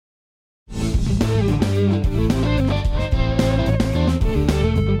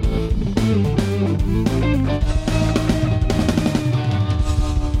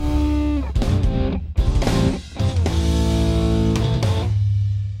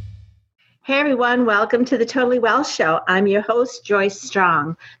Hey everyone, welcome to the Totally Well Show. I'm your host, Joyce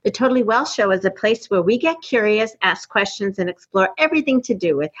Strong. The Totally Well Show is a place where we get curious, ask questions, and explore everything to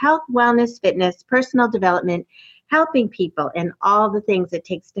do with health, wellness, fitness, personal development, helping people, and all the things it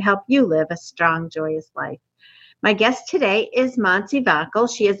takes to help you live a strong, joyous life. My guest today is Mansi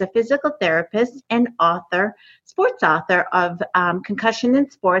Vakil. She is a physical therapist and author, sports author of Concussion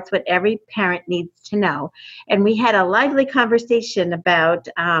in Sports, What Every Parent Needs to Know. And we had a lively conversation about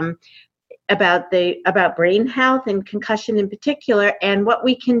brain health and concussion in particular, and what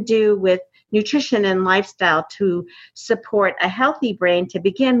we can do with nutrition and lifestyle to support a healthy brain to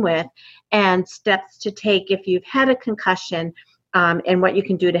begin with, and steps to take if you've had a concussion, and what you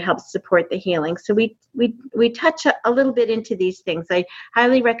can do to help support the healing. So we touch a little bit into these things. I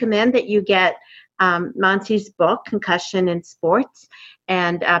highly recommend that you get Mansi's book, Concussion in Sports,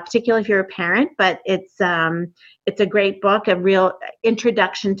 and particularly if you're a parent, but it's a great book, a real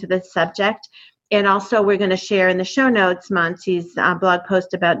introduction to the subject. And also we're going to share in the show notes Mansi's blog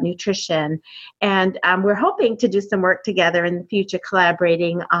post about nutrition. And we're hoping to do some work together in the future,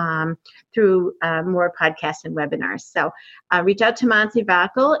 collaborating through more podcasts and webinars. So reach out to Mansi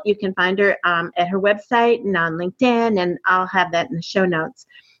Vakil. You can find her at her website and on LinkedIn, and I'll have that in the show notes.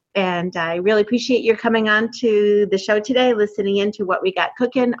 And I really appreciate your coming on to the show today, listening into what we got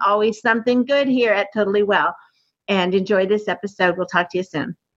cooking. Always something good here at Totally Well. And enjoy this episode. We'll talk to you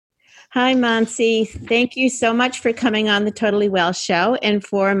soon. Hi, Mansi. Thank you so much for coming on the Totally Well Show. And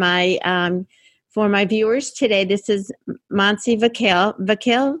for my viewers today, this is Mansi Vakil.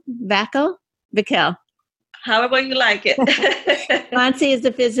 However you like it. Mansi is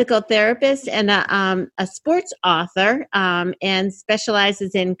a physical therapist and a sports author, and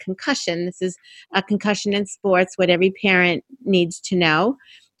specializes in concussion. This is a Concussion in Sports, What Every Parent Needs to Know,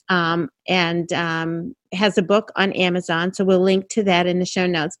 and has a book on Amazon. So we'll link to that in the show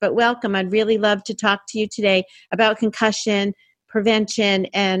notes. But welcome. I'd really love to talk to you today about concussion, prevention,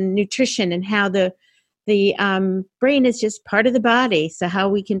 and nutrition, and how the brain is just part of the body. So how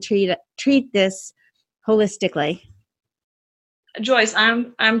we can treat this holistically. Joyce,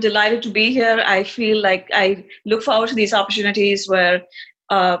 I'm delighted to be here. I feel like I look forward to these opportunities where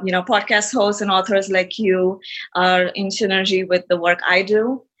podcast hosts and authors like you are in synergy with the work I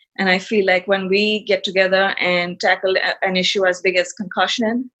do. And I feel like when we get together and tackle an issue as big as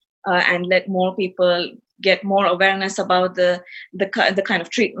concussion, and let more people get more awareness about the kind of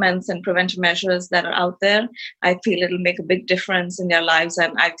treatments and preventive measures that are out there, I feel it'll make a big difference in their lives,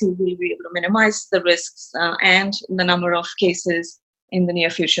 and I think we'll be able to minimize the risks and the number of cases in the near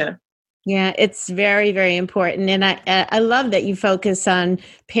future. Yeah, it's very, very important. And I love that you focus on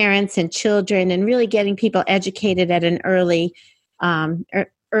parents and children and really getting people educated at an early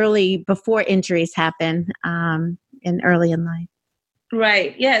before injuries happen, and early in life.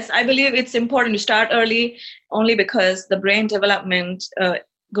 Right. Yes, I believe it's important to start early only because the brain development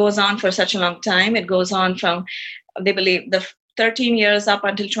goes on for such a long time. It goes on from, they believe, the 13 years up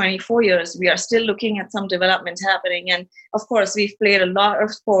until 24 years. We are still looking at some development happening. And of course, we've played a lot of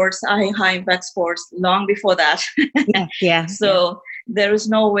sports, high impact sports, long before that. Yeah. So there is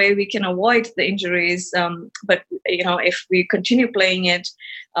no way we can avoid the injuries. But, if we continue playing it,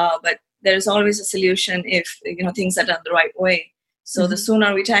 but there's always a solution if, things are done the right way. So the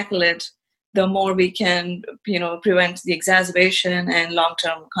sooner we tackle it, the more we can, prevent the exacerbation and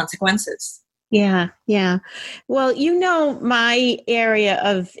long-term consequences. Yeah. Well, my area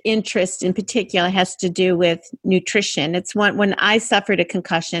of interest in particular has to do with nutrition. It's when I suffered a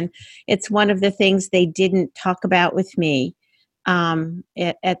concussion, it's one of the things they didn't talk about with me at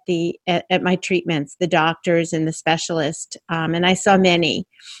my treatments, the doctors and the specialist, and I saw many.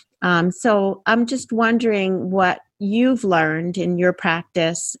 So I'm just wondering what you've learned in your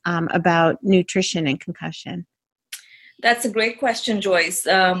practice about nutrition and concussion. That's a great question, Joyce.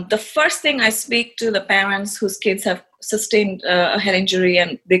 The first thing I speak to the parents whose kids have sustained a head injury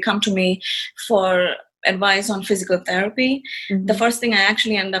and they come to me for advice on physical therapy, the first thing I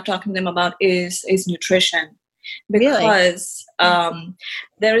actually end up talking to them about is nutrition. Because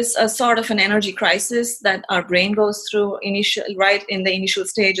there is a sort of an energy crisis that our brain goes through right in the initial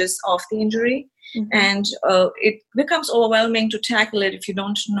stages of the injury. And it becomes overwhelming to tackle it if you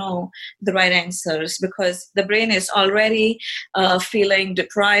don't know the right answers, because the brain is already feeling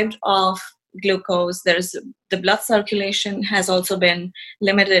deprived of glucose. The blood circulation has also been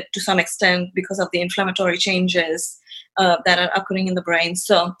limited to some extent because of the inflammatory changes that are occurring in the brain.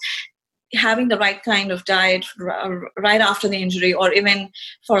 So having the right kind of diet right after the injury, or even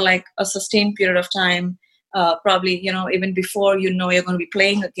for like a sustained period of time, probably, even before you're going to be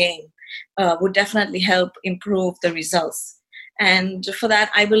playing a game, would definitely help improve the results. And for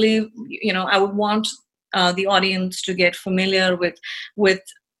that, I believe, I would want the audience to get familiar with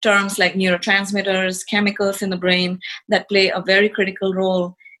terms like neurotransmitters, chemicals in the brain that play a very critical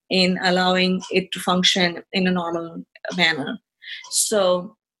role in allowing it to function in a normal manner.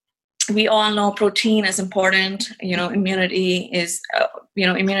 So we all know protein is important. Immunity is,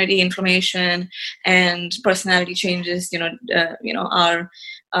 immunity, inflammation, and personality changes.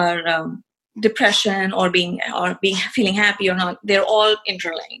 Our depression or feeling happy or not. They're all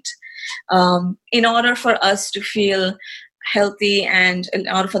interlinked. In order for us to feel healthy and in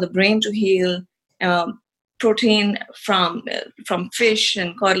order for the brain to heal, protein from fish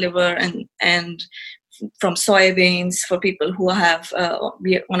and cod liver and from soybeans for people who have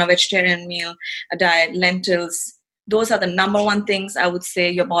on a vegetarian meal, a diet, lentils. Those are the number one things I would say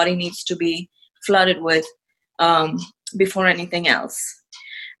your body needs to be flooded with before anything else.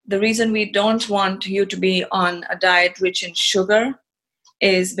 The reason we don't want you to be on a diet rich in sugar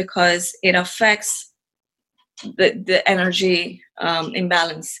is because it affects the energy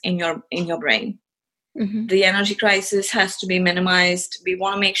imbalance in your brain. Mm-hmm. The energy crisis has to be minimized. We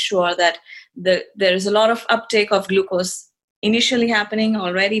want to make sure that there is a lot of uptake of glucose initially happening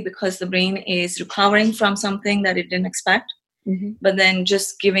already because the brain is recovering from something that it didn't expect. Mm-hmm. But then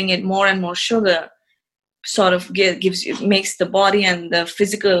just giving it more and more sugar sort of makes the body and your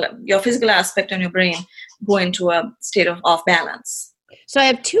physical aspect and your brain go into a state of off balance. So I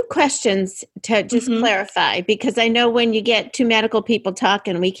have two questions to just clarify, because I know when you get two medical people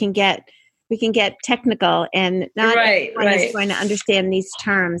talking, we can get technical, and not everyone is going to understand these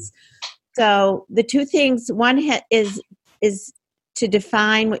terms. So the two things, one is to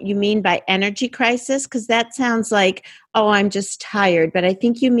define what you mean by energy crisis, because that sounds like, oh, I'm just tired, but I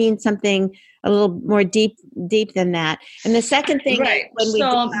think you mean something a little more deep than that. And the second thing,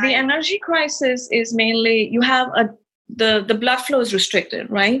 the energy crisis is mainly you have the blood flow is restricted,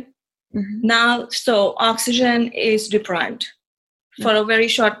 right? Mm-hmm. Now, so oxygen is deprived for a very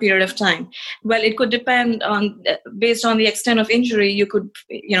short period of time. Well, it could depend on, based on the extent of injury, you could,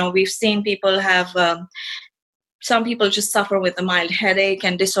 we've seen people have, some people just suffer with a mild headache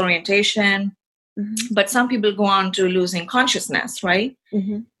and disorientation, mm-hmm. but some people go on to losing consciousness, right?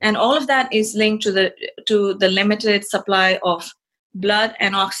 Mm-hmm. And all of that is linked to the limited supply of blood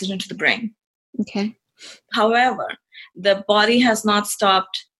and oxygen to the brain. Okay. However, the body has not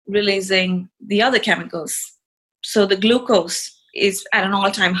stopped releasing the other chemicals. So the glucose is at an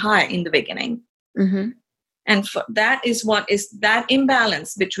all-time high in the beginning. Mm-hmm. And that is that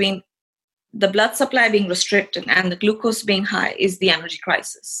imbalance between the blood supply being restricted and the glucose being high is the energy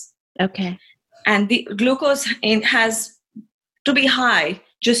crisis. Okay. And the glucose has to be high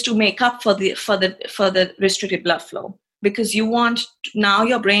just to make up for the restricted blood flow, because now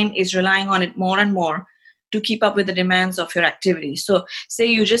your brain is relying on it more and more to keep up with the demands of your activity. So say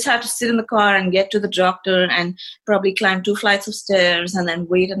you just have to sit in the car and get to the doctor and probably climb 2 flights of stairs and then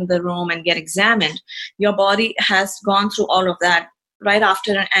wait in the room and get examined. Your body has gone through all of that right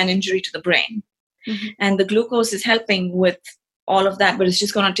after an injury to the brain. Mm-hmm. And the glucose is helping with all of that, but it's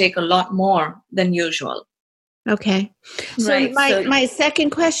just going to take a lot more than usual. Okay. So my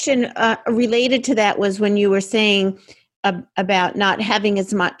second question related to that was when you were saying about not having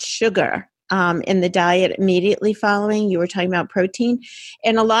as much sugar in the diet immediately following. You were talking about protein,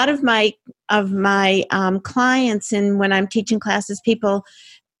 and a lot of my clients, and when I'm teaching classes, people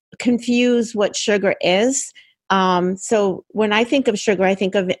confuse what sugar is. So when I think of sugar, I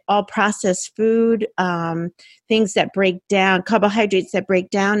think of all processed food, things that break down, carbohydrates that break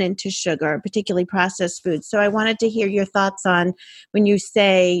down into sugar, particularly processed foods. So I wanted to hear your thoughts on when you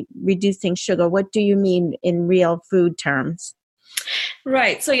say reducing sugar, what do you mean in real food terms?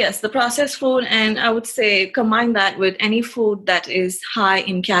 Right. So yes, the processed food, and I would say combine that with any food that is high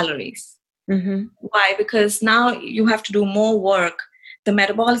in calories. Mm-hmm. Why? Because now you have to do more work. The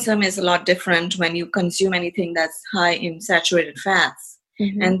metabolism is a lot different when you consume anything that's high in saturated fats.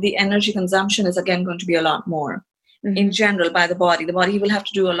 Mm-hmm. And the energy consumption is again going to be a lot more. Mm-hmm. In general by the body. The body will have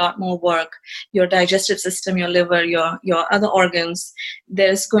to do a lot more work. Your digestive system, your liver, your other organs,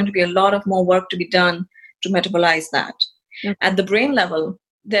 there's going to be a lot of more work to be done to metabolize that. Okay. At the brain level,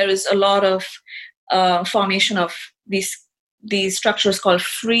 there is a lot of formation of these structures called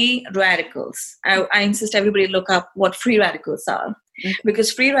free radicals. I insist everybody look up what free radicals are. Okay.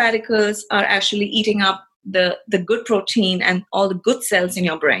 Because free radicals are actually eating up the good protein and all the good cells in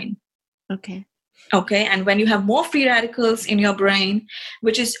your brain. Okay. And when you have more free radicals in your brain,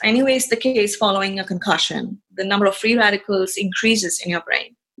 which is anyways the case following a concussion, the number of free radicals increases in your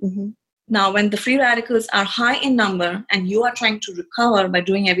brain. Mm-hmm. Now, when the free radicals are high in number and you are trying to recover by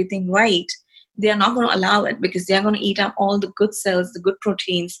doing everything right, they are not going to allow it, because they are going to eat up all the good cells, the good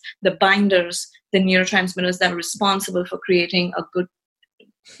proteins, the binders, the neurotransmitters that are responsible for creating a good,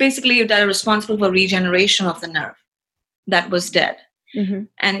 basically that are responsible for regeneration of the nerve that was dead. Mm-hmm.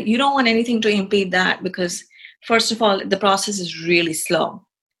 And you don't want anything to impede that, because first of all, the process is really slow.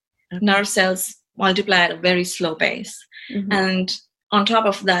 Okay. Nerve cells multiply at a very slow pace. Mm-hmm. And on top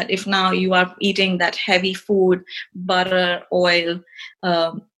of that, if now you are eating that heavy food, butter, oil,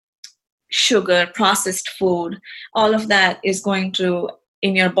 sugar, processed food, all of that is going to,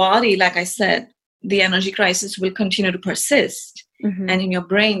 in your body, like I said, the energy crisis will continue to persist. Mm-hmm. And in your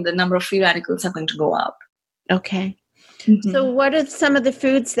brain, the number of free radicals are going to go up. Okay. Mm-hmm. So what are some of the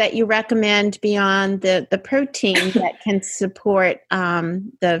foods that you recommend beyond the protein that can support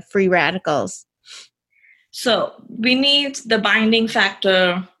the free radicals? So we need the binding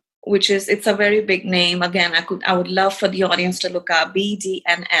factor, which is, it's a very big name. Again, I would love for the audience to look up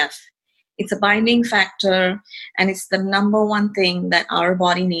BDNF. It's a binding factor, and it's the number one thing that our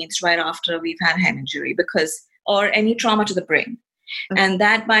body needs right after we've had head injury, or any trauma to the brain. Okay. And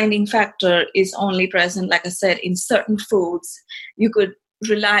that binding factor is only present, like I said, in certain foods. You could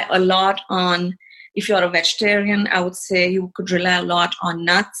rely a lot on, if you're a vegetarian, I would say you could rely a lot on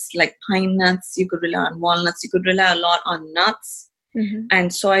nuts, like pine nuts. You could rely on walnuts. You could rely a lot on nuts, mm-hmm.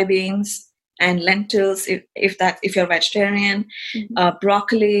 and soybeans and lentils, if you're vegetarian. Mm-hmm.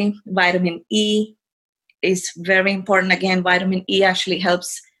 Broccoli, vitamin E is very important. Again, vitamin E actually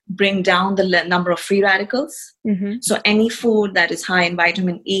helps bring down the number of free radicals. Mm-hmm. So any food that is high in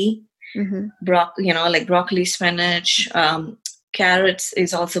vitamin E, mm-hmm. Like broccoli, spinach, carrots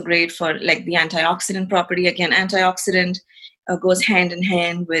is also great for like the antioxidant property. Again, antioxidant goes hand in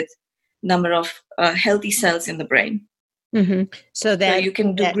hand with number of healthy cells in the brain. Mm-hmm. So you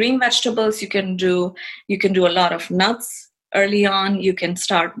can do green vegetables. You can do a lot of nuts early on. You can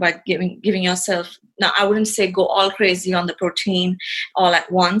start by giving yourself. Now, I wouldn't say go all crazy on the protein all at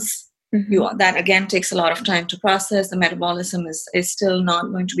once. Mm-hmm. That again takes a lot of time to process. The metabolism is still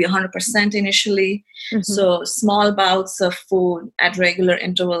not going to be 100% initially. Mm-hmm. So small bouts of food at regular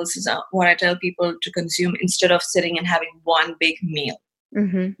intervals is what I tell people to consume, instead of sitting and having one big meal.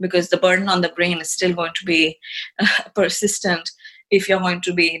 Mm-hmm. Because the burden on the brain is still going to be persistent if you're going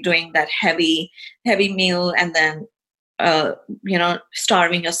to be doing that heavy meal and then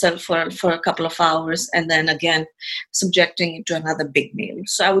starving yourself for a couple of hours and then again subjecting it to another big meal.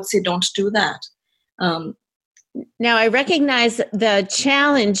 So I would say don't do that. Now, I recognize the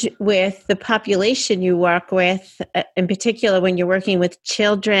challenge with the population you work with, in particular when you're working with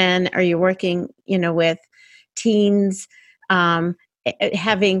children or you're working, with teens.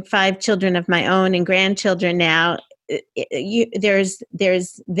 Having 5 children of my own and grandchildren now, there's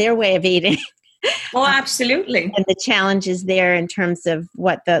their way of eating. Oh, absolutely. And the challenge is there in terms of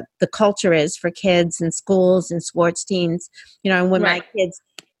what the culture is for kids and schools and sports teams. And when my kids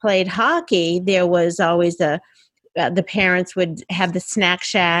played hockey, there was always the parents would have the snack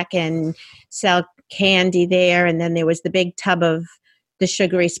shack and sell candy there. And then there was the big tub of the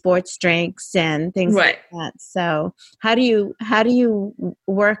sugary sports drinks and things like that. So how do you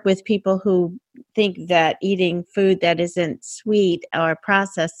work with people who think that eating food that isn't sweet or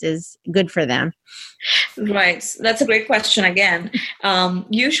processed is good for them? Right. That's a great question again.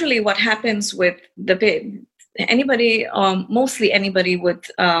 Usually what happens with mostly anybody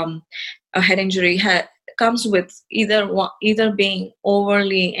with a head injury comes with either being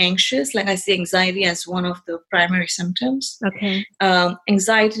overly anxious, like I see anxiety as one of the primary symptoms. Okay.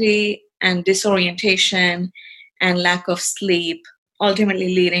 Anxiety and disorientation and lack of sleep,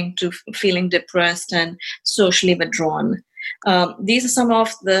 ultimately leading to feeling depressed and socially withdrawn. These are some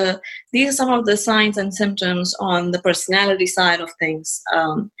of the signs and symptoms on the personality side of things.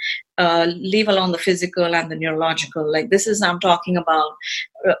 Leave alone the physical and the neurological. Like I'm talking about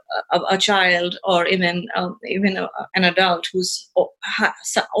a child or even an adult who's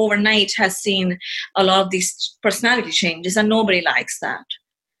overnight has seen a lot of these personality changes, and nobody likes that.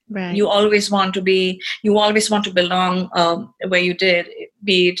 Right. You always want to belong where you did,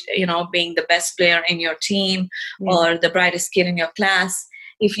 be it, being the best player in your team or the brightest kid in your class.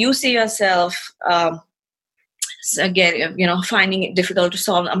 If you see yourself finding it difficult to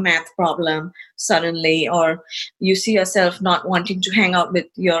solve a math problem suddenly, or you see yourself not wanting to hang out with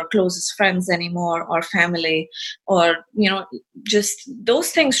your closest friends anymore or family, or, just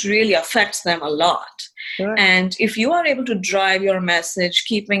those things really affect them a lot. Sure. And if you are able to drive your message,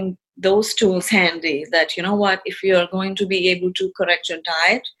 keeping those tools handy, that, if you're going to be able to correct your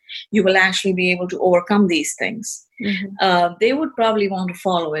diet, you will actually be able to overcome these things. Mm-hmm. They would probably want to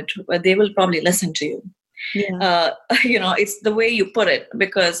follow it, but they will probably listen to you. Yeah. It's the way you put it,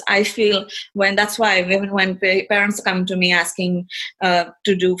 because I feel that's why even when parents come to me asking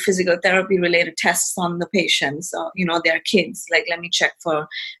to do physical therapy related tests on the patients, their kids, like, let me check for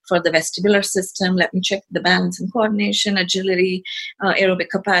the vestibular system, let me check the balance and coordination, agility, aerobic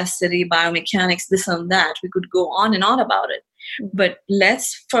capacity, biomechanics, this and that. We could go on and on about it. But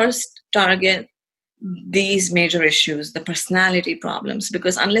let's first target these major issues, the personality problems,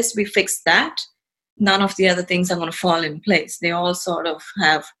 because unless we fix that, none of the other things are going to fall in place. They all sort of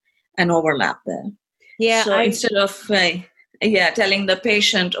have an overlap there. Yeah. So instead of telling the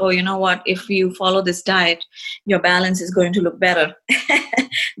patient, oh, you know what, if you follow this diet, your balance is going to look better,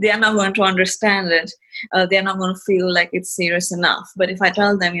 they are not going to understand it. They're not going to feel like it's serious enough. But if I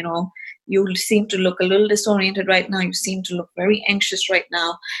tell them, you seem to look a little disoriented right now, you seem to look very anxious right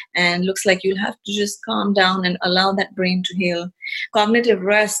now, and looks like you'll have to just calm down and allow that brain to heal. Cognitive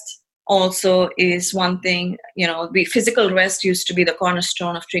rest also is one thing. Physical rest used to be the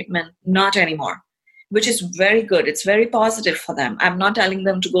cornerstone of treatment, not anymore, which is very good. It's very positive for them. I'm not telling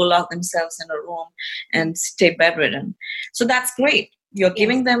them to go lock themselves in a room and stay bedridden. So that's great. You're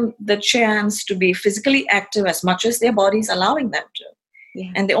giving them the chance to be physically active as much as their body's allowing them to.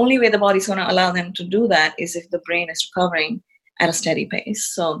 Yeah. And the only way the body's going to allow them to do that is if the brain is recovering at a steady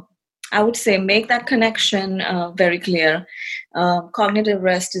pace. So I would say make that connection very clear. Cognitive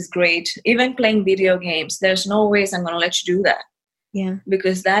rest is great. Even playing video games, there's no ways I'm going to let you do that. Yeah.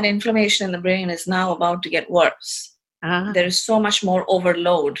 Because that inflammation in the brain is now about to get worse. There is so much more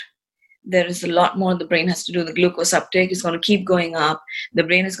overload. There is a lot more the brain has to do. The glucose uptake is going to keep going up. The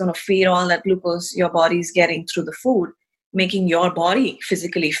brain is going to feed all that glucose your body is getting through the food, making your body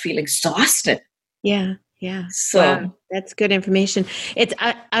physically feel exhausted. Yeah. Yeah. So wow, that's good information.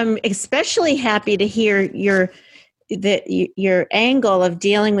 I'm especially happy to hear your angle of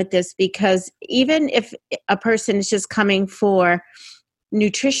dealing with this, because even if a person is just coming for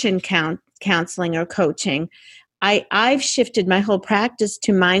nutrition counseling or coaching, I've shifted my whole practice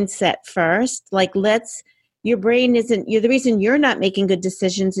to mindset first. Like, your brain the reason you're not making good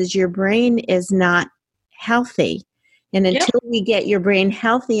decisions is your brain is not healthy. And until we get your brain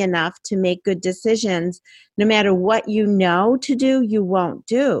healthy enough to make good decisions, no matter what you know to do, you won't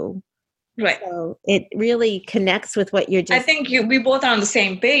do. Right. So it really connects with what you're just... I think we both are on the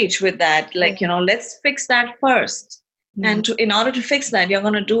same page with that. Like, let's fix that first. And in order to fix that, you're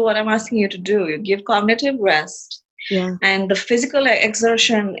going to do what I'm asking you to do. You give cognitive rest. Yeah. And the physical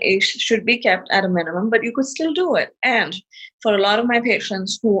exertion should be kept at a minimum, but you could still do it. And for a lot of my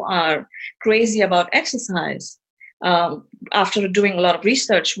patients who are crazy about exercise, after doing a lot of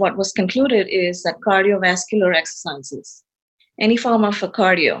research, what was concluded is that cardiovascular exercises, any form of a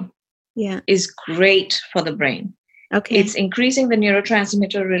cardio, is great for the brain. Okay. It's increasing the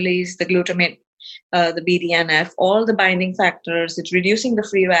neurotransmitter release, the glutamate, the BDNF, all the binding factors. It's reducing the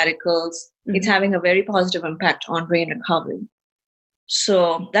free radicals. Mm-hmm. It's having a very positive impact on brain recovery.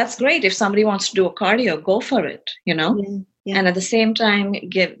 So that's great. If somebody wants to do a cardio, go for it, Yeah. And at the same time,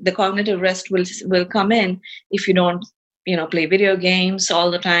 the cognitive rest will come in if you don't, play video games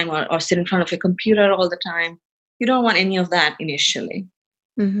all the time or sit in front of a computer all the time. You don't want any of that initially.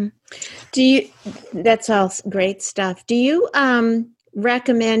 Mm-hmm. That's all great stuff. Do you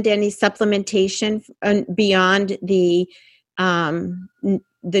recommend any supplementation beyond the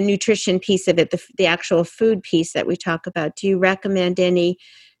nutrition piece of it, the actual food piece that we talk about? Do you recommend any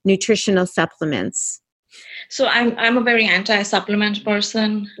nutritional supplements? So I'm a very anti-supplement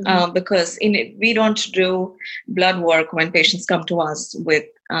person, because we don't do blood work when patients come to us with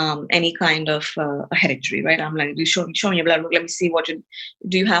any kind of a head injury, right? I'm like, show me your blood work. Let me see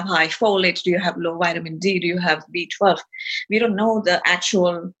do you have high folate? Do you have low vitamin D? Do you have B12? We don't know the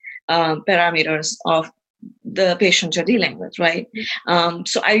actual parameters of the patient you're dealing with, right?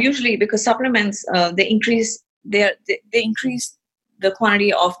 So I usually, because supplements, they increase the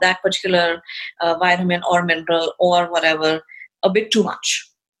quantity of that particular vitamin or mineral or whatever a bit too much.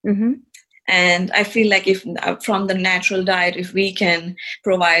 Mm-hmm. And I feel like if from the natural diet, if we can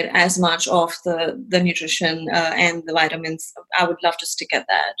provide as much of the nutrition and the vitamins, I would love to stick at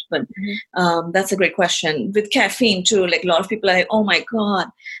that. But that's a great question. With caffeine too, like a lot of people are like, oh my God,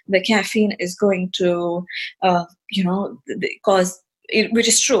 the caffeine is going to, cause... which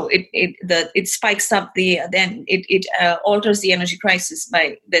is true. It spikes up then it alters the energy crisis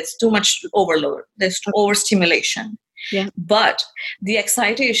there's too much overload. There's overstimulation. Yeah. But the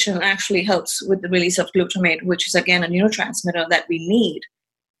excitation actually helps with the release of glutamate, which is again a neurotransmitter that we need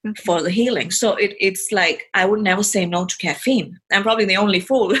for the healing. So it's like, I would never say no to caffeine. I'm probably the only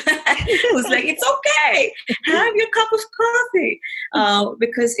fool who's like, it's okay, have your cup of coffee,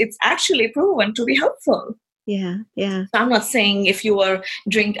 because it's actually proven to be helpful. Yeah. So I'm not saying if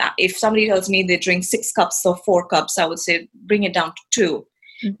somebody tells me they drink 6 cups or 4 cups, I would say bring it down to 2.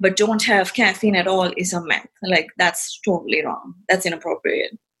 Mm-hmm. But don't have caffeine at all is a myth. Like, that's totally wrong. That's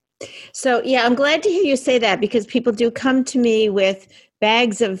inappropriate. So, yeah, I'm glad to hear you say that, because people do come to me with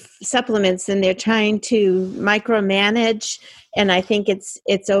bags of supplements and they're trying to micromanage, and I think it's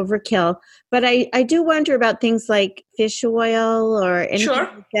overkill. But I do wonder about things like fish oil or anything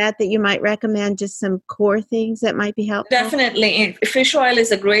like that you might recommend, just some core things that might be helpful. Definitely. Fish oil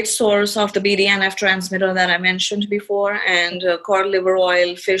is a great source of the BDNF transmitter that I mentioned before, and cod liver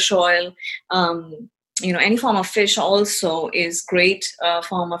oil, fish oil, any form of fish also is great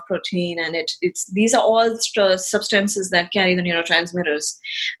form of protein, and these are all substances that carry the neurotransmitters.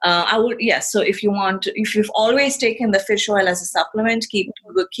 So if you've always taken the fish oil as a supplement, keep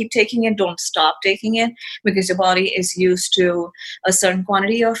taking it. Don't stop taking it, because your body is used to a certain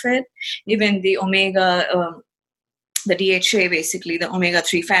quantity of it. Even the omega, the DHA, basically the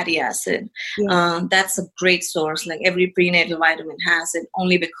omega-3 fatty acid, that's a great source. Like, every prenatal vitamin has it,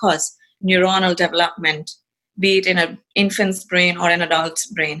 only because neuronal development, be it in an infant's brain or an adult's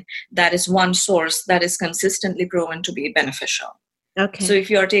brain, that is one source that is consistently proven to be beneficial. Okay. So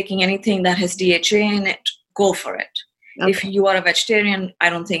if you are taking anything that has DHA in it, go for it. Okay. If you are a vegetarian, I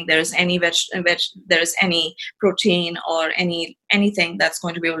don't think there is any there is any protein or anything that's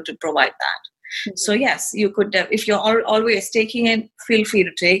going to be able to provide that. Mm-hmm. So yes, you could. If you're always taking it, feel free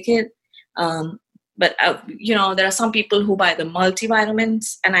to take it. But, there are some people who buy the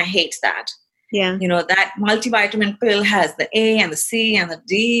multivitamins, and I hate that. Yeah. That multivitamin pill has the A and the C and the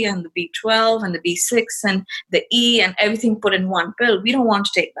D and the B12 and the B6 and the E and everything put in one pill. We don't want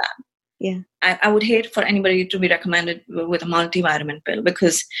to take that. Yeah. I would hate for anybody to be recommended with a multivitamin pill,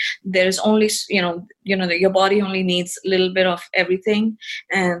 because there's only, your body only needs a little bit of everything.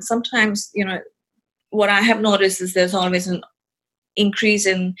 And sometimes, what I have noticed is there's always an increase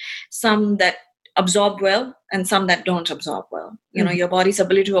in some that absorb well and some that don't absorb well. Your body's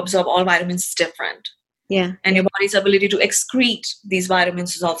ability to absorb all vitamins is different. Yeah. And your body's ability to excrete these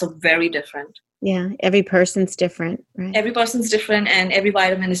vitamins is also very different. Yeah. Every person's different, right? Every person's different, and every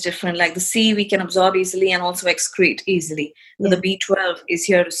vitamin is different. Like the C, we can absorb easily and also excrete easily. But the B12 is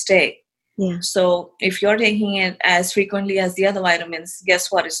here to stay. Yeah. So if you're taking it as frequently as the other vitamins, guess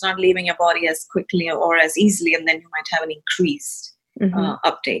what? It's not leaving your body as quickly or as easily, and then you might have an increased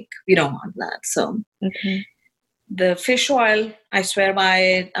uptake. We don't want that. So the fish oil, I swear by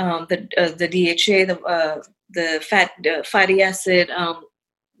it. The DHA, the fatty acid,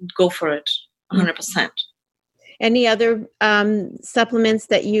 go for it, 100%. Any other supplements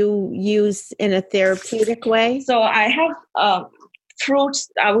that you use in a therapeutic way? So I have fruits.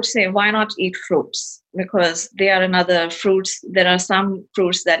 I would say, why not eat fruits? Because they are another fruits. There are some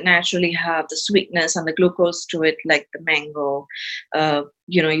fruits that naturally have the sweetness and the glucose to it, like the mango.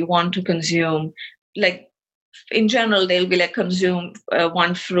 You want to consume, like, in general, they'll be like, consume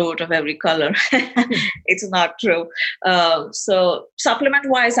one fruit of every color. It's not true. So supplement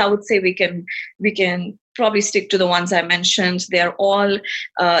wise, I would say we can probably stick to the ones I mentioned. They're all,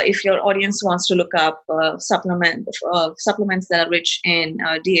 if your audience wants to look up supplements that are rich in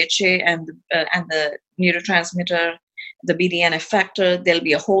DHA and the neurotransmitter, the BDNF factor, there'll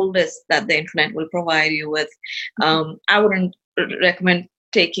be a whole list that the internet will provide you with. I wouldn't recommend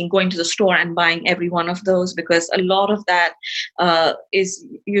going to the store and buying every one of those, because a lot of that is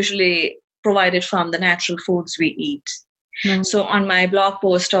usually provided from the natural foods we eat. Mm-hmm. So on my blog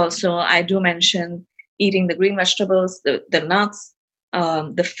post also, I do mention eating the green vegetables, the nuts,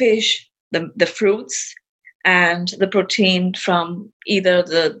 the fish, the fruits, and the protein from either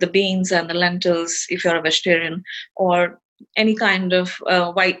the beans and the lentils, if you're a vegetarian, or any kind of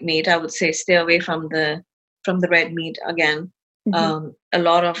white meat. I would say stay away from the red meat again. Mm-hmm. A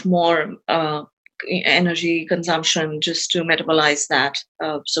lot of more energy consumption just to metabolize that.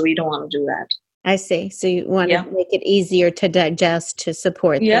 So we don't want to do that. I see. So you want to make it easier to digest to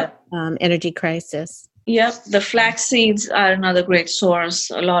support the energy crisis. Yep. The flax seeds are another great source.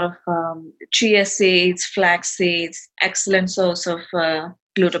 A lot of chia seeds, flax seeds, excellent source of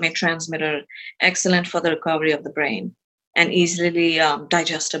glutamate transmitter, excellent for the recovery of the brain, and easily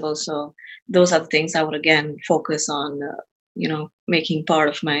digestible. So those are the things I would again focus on, making part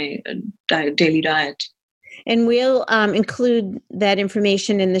of my daily diet. And we'll include that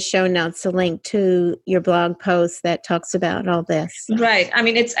information in the show notes, a link to your blog post that talks about all this. Right. I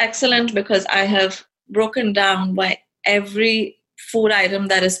mean, it's excellent because I have broken down by every food item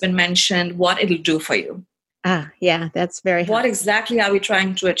that has been mentioned, what it'll do for you. Yeah, that's very helpful. What exactly are we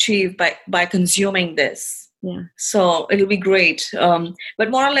trying to achieve by consuming this? Yeah. So it'll be great. But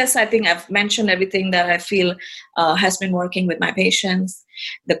more or less, I think I've mentioned everything that I feel has been working with my patients.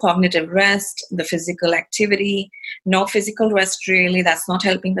 The cognitive rest, the physical activity, no physical rest really, that's not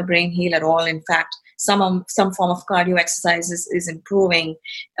helping the brain heal at all. In fact, some form of cardio exercises is improving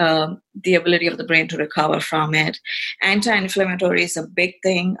the ability of the brain to recover from it. Anti-inflammatory is a big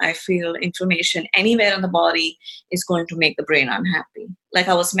thing. I feel inflammation anywhere in the body is going to make the brain unhappy. Like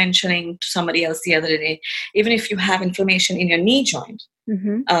I was mentioning to somebody else the other day, even if you have inflammation in your knee joint,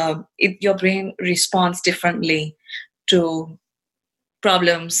 your brain responds differently to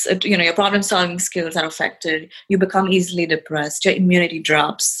problems. Your problem solving skills are affected. You become easily depressed. Your immunity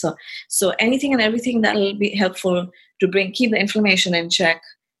drops. So anything and everything that will be helpful to keep the inflammation in check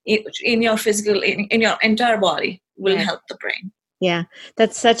in your physical, in your entire body will help the brain. Yeah,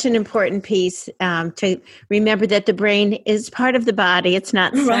 that's such an important piece to remember that the brain is part of the body. It's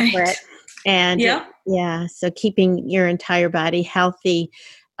not separate. Right. And so keeping your entire body healthy,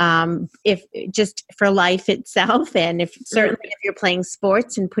 if just for life itself, and if you're playing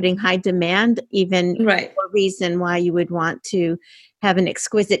sports and putting high demand, even more reason why you would want to have an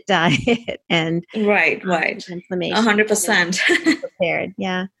exquisite diet and inflammation. 100% prepared.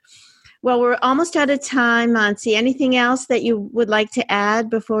 Yeah. Well, we're almost out of time, Mansi. Anything else that you would like to add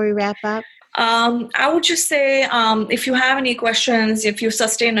before we wrap up? I would just say, if you have any questions, if you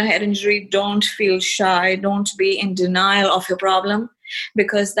sustain a head injury, don't feel shy. Don't be in denial of your problem,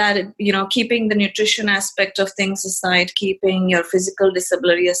 because that, keeping the nutrition aspect of things aside, keeping your physical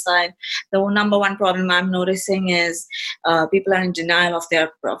disability aside, the number one problem I'm noticing is people are in denial of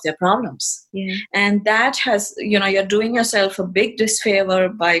their problems. Yeah. And that has, you're doing yourself a big disfavor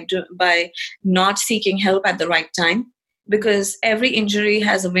by not seeking help at the right time. Because every injury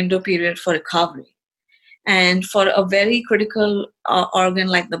has a window period for recovery. And for a very critical organ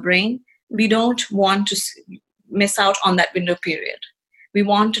like the brain, we don't want to miss out on that window period. We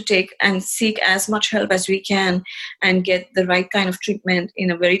want to take and seek as much help as we can and get the right kind of treatment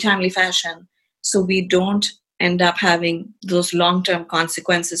in a very timely fashion, so we don't end up having those long-term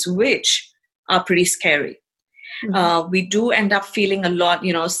consequences, which are pretty scary. We do end up feeling a lot,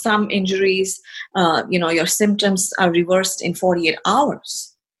 some injuries, your symptoms are reversed in 48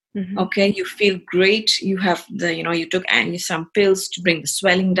 hours. Okay, you feel great. You have you took some pills to bring the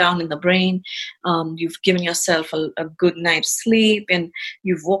swelling down in the brain. You've given yourself a good night's sleep, and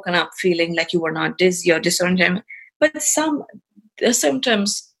you've woken up feeling like you were not dizzy or disoriented. But the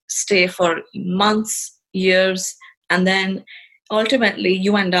symptoms stay for months, years, and then ultimately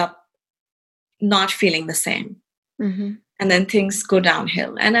you end up not feeling the same. And then things go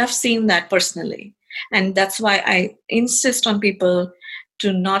downhill. And I've seen that personally. And that's why I insist on people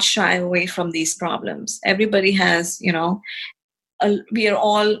to not shy away from these problems. Everybody has,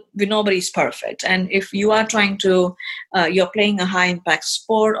 nobody's perfect. And if you are trying to, you're playing a high impact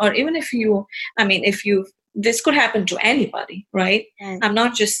sport, or even this could happen to anybody, right? I'm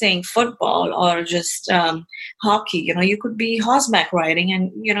not just saying football or just hockey. You could be horseback riding,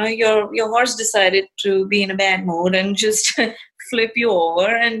 and your horse decided to be in a bad mood and just flip you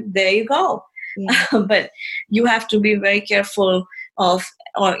over, and there you go. Yeah. But you have to be very careful of,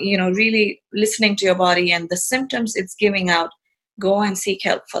 really listening to your body and the symptoms it's giving out. Go and seek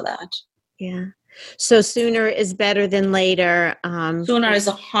help for that. Yeah. So sooner is better than later. Sooner is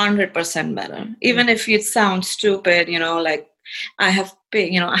 100% better. Even if it sounds stupid, like I have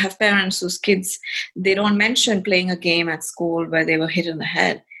parents whose kids, they don't mention playing a game at school where they were hit in the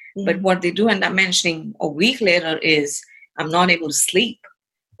head. But what they do end up mentioning a week later is, I'm not able to sleep.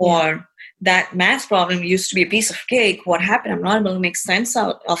 Or that math problem used to be a piece of cake. What happened? I'm not able to make sense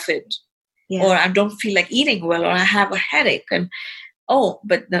out of it. Or I don't feel like eating well, or I have a headache. And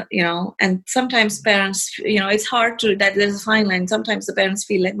and sometimes parents, it's hard that there's a fine line. Sometimes the parents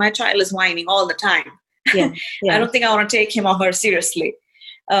feel like my child is whining all the time. I don't think I want to take him or her seriously.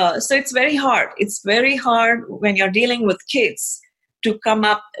 So it's very hard. It's very hard when you're dealing with kids to come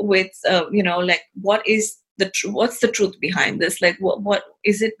up with, what's the truth behind this? Like, what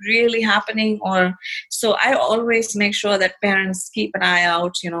is it really happening? Or so I always make sure that parents keep an eye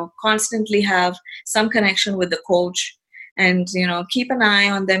out, constantly have some connection with the coach. And, keep an eye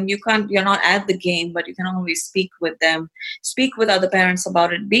on them. You're not at the game, but you can always speak with them, speak with other parents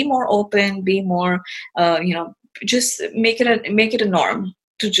about it, be more open, be more, just make it a norm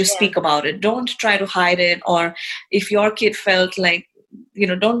to just speak about it. Don't try to hide it. Or if your kid felt like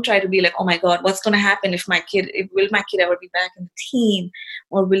don't try to be like, oh my God, what's going to happen will my kid ever be back in the team,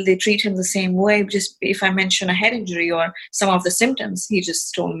 or will they treat him the same way just if I mention a head injury or some of the symptoms he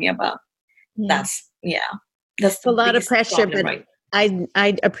just told me about. That's a lot of pressure, problem, but right?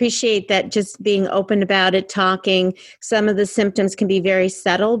 I appreciate that, just being open about it, talking. Some of the symptoms can be very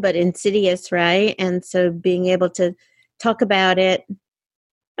subtle but insidious, right? And so being able to talk about it,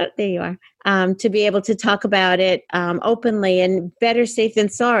 there you are, to be able to talk about it openly, and better safe than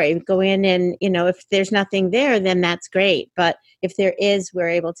sorry. Go in and, if there's nothing there, then that's great. But if there is, we're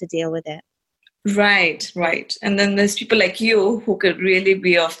able to deal with it. Right. And then there's people like you who could really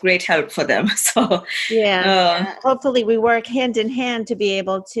be of great help for them. So hopefully we work hand in hand to be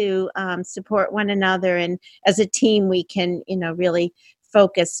able to support one another, and as a team we can really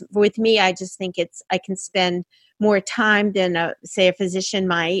focus. With me, I just think I can spend more time than say a physician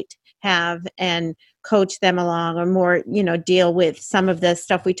might have, and coach them along, or more deal with some of the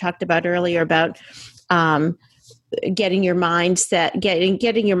stuff we talked about earlier about getting your mind set,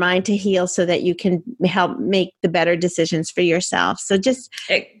 getting your mind to heal so that you can help make the better decisions for yourself. So just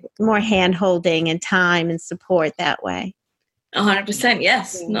more hand holding and time and support that way. 100%.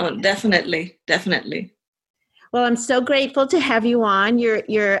 Yes. No, definitely. Well, I'm so grateful to have you on.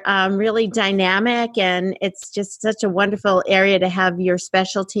 You're really dynamic, and it's just such a wonderful area to have your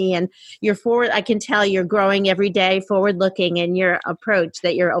specialty, and you're forward. I can tell you're growing every day, forward looking in your approach,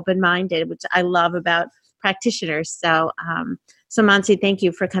 that you're open-minded, which I love about practitioners. So, Mansi, thank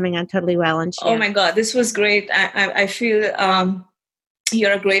you for coming on Totally Well and sharing. Oh my God, this was great. I feel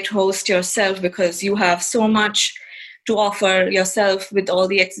you're a great host yourself, because you have so much to offer yourself with all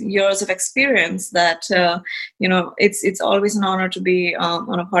the years of experience that, it's always an honor to be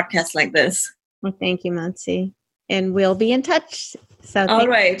on a podcast like this. Well, thank you, Mansi. And we'll be in touch. So all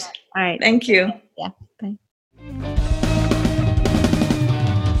right. All right. Thank you. Yeah. Bye.